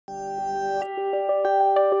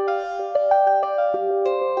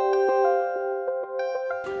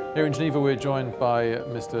Here in Geneva, we're joined by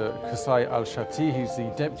Mr. Qusai Al Shatti. He's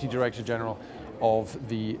the Deputy Director General of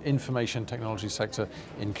the Information Technology Sector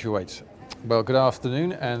in Kuwait. Well, good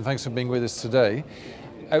afternoon, and thanks for being with us today.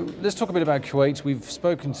 Let's talk a bit about Kuwait. We've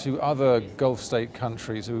spoken to other Gulf state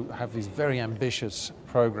countries who have these very ambitious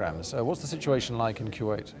programs. What's the situation like in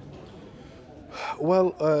Kuwait?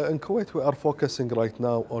 Well, in Kuwait we are focusing right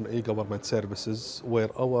now on e-government services, where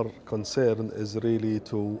our concern is really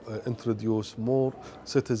to introduce more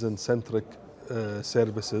citizen-centric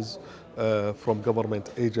services from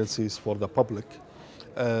government agencies for the public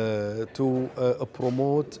to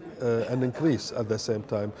promote and increase at the same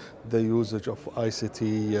time the usage of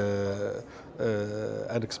ICT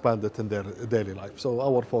and expand it in their daily life. So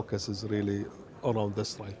our focus is really around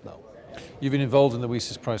this right now. You've been involved in the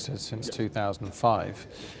WSIS process since 2005.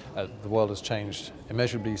 The world has changed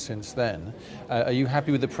immeasurably since then. Are you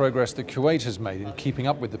happy with the progress that Kuwait has made in keeping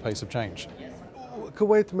up with the pace of change?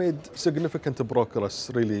 Kuwait made significant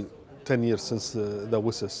progress really 10 years since the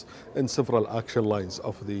WSIS in several action lines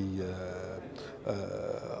of the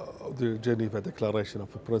Geneva Declaration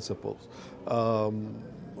of Principles.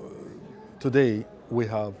 Today we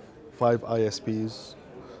have 5 ISPs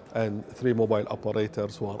and 3 mobile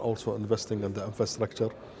operators who are also investing in the infrastructure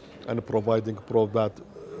and providing broadband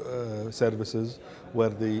services, where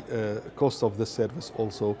the cost of this service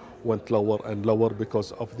also went lower and lower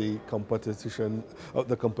because of the competition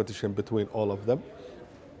between all of them.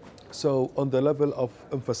 So on the level of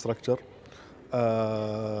infrastructure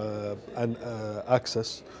and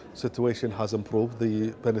access, situation has improved.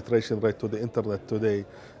 The penetration rate to the internet today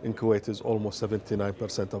in Kuwait is almost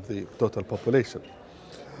 79% of the total population.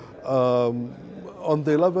 On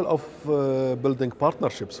the level of building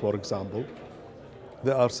partnerships, for example,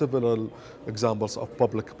 there are several examples of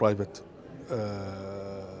public-private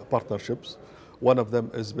partnerships. One of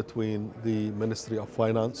them is between the Ministry of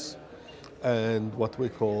Finance and what we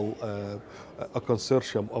call a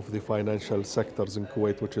consortium of the financial sectors in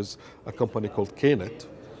Kuwait, which is a company called KNET,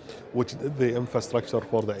 which did the infrastructure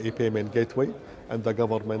for the e-payment gateway, and the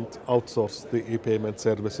government outsourced the e-payment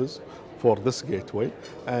services for this gateway.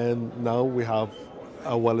 And now we have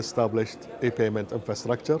a well-established e-payment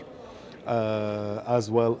infrastructure, as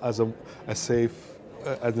well as a safe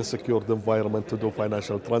and a secured environment to do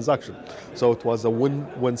financial transactions. So it was a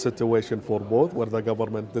win-win situation for both, where the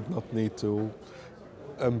government did not need to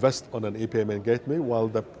invest on an e-payment gateway, while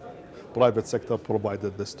the private sector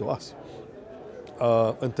provided this to us.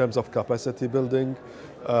 In terms of capacity building,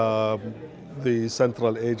 the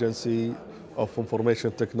Central Agency of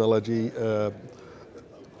Information Technology,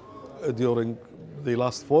 during the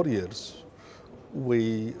last 4 years,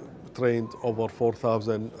 we trained over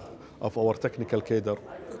 4,000 of our technical cadre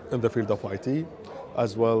in the field of IT,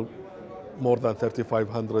 as well more than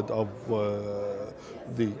 3,500 of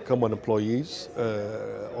the common employees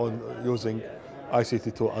on using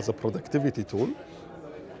ICT tool as a productivity tool.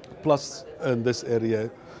 Plus, in this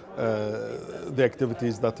area, the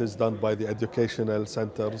activities that is done by the educational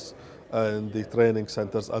centers and the training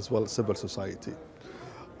centers, as well as civil society.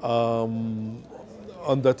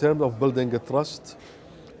 On the term of building a trust,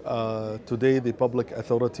 today the Public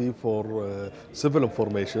Authority for Civil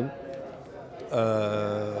Information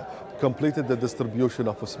completed the distribution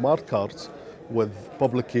of smart cards with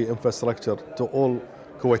public key infrastructure to all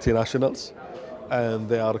Kuwaiti nationals, and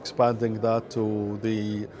they are expanding that to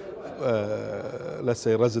the let's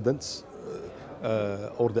say residents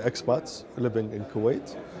or the expats living in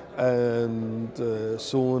Kuwait, and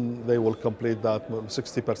soon they will complete that.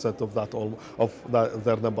 60% of that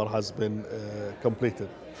their number has been completed.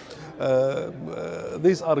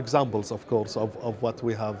 These are examples, of course, of what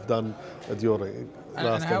we have done during the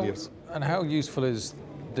last 10 years. And how useful is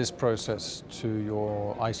this process to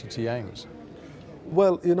your ICT aims?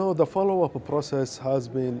 Well, you know, the follow-up process has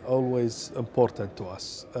been always important to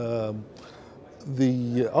us.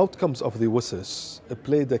 The outcomes of the WSIS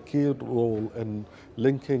played a key role in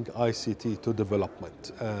linking ICT to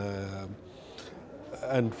development.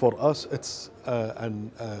 And for us, it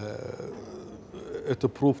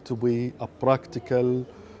proved to be a practical,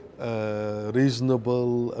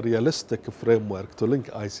 reasonable, realistic framework to link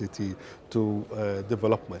ICT to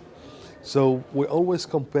development. So we always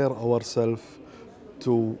compare ourselves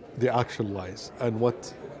to the action lies and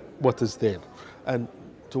what is there, and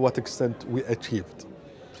to what extent we achieved.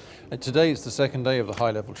 Today it's the second day of the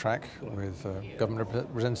high-level track with government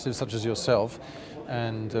representatives such as yourself,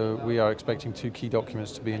 and we are expecting 2 key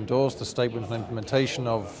documents to be endorsed: the statement of implementation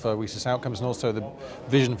of WSIS outcomes and also the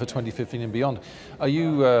vision for 2015 and beyond. Are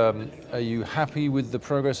you happy with the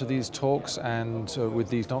progress of these talks and with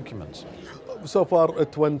these documents? So far,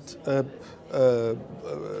 it went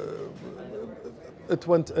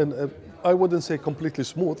in. I wouldn't say completely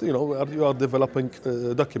smooth. You know, you are developing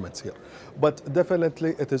documents here, but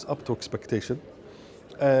definitely it is up to expectation,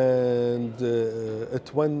 and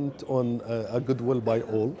it went on a goodwill by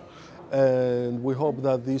all. And we hope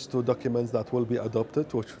that these two documents that will be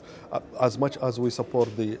adopted, which as much as we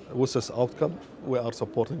support the WSIS outcome, we are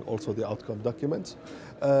supporting also the outcome documents.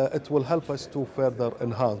 It will help us to further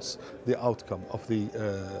enhance the outcome of the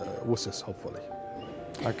WSIS, hopefully.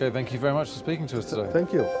 Okay, thank you very much for speaking to us today.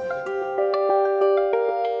 Thank you.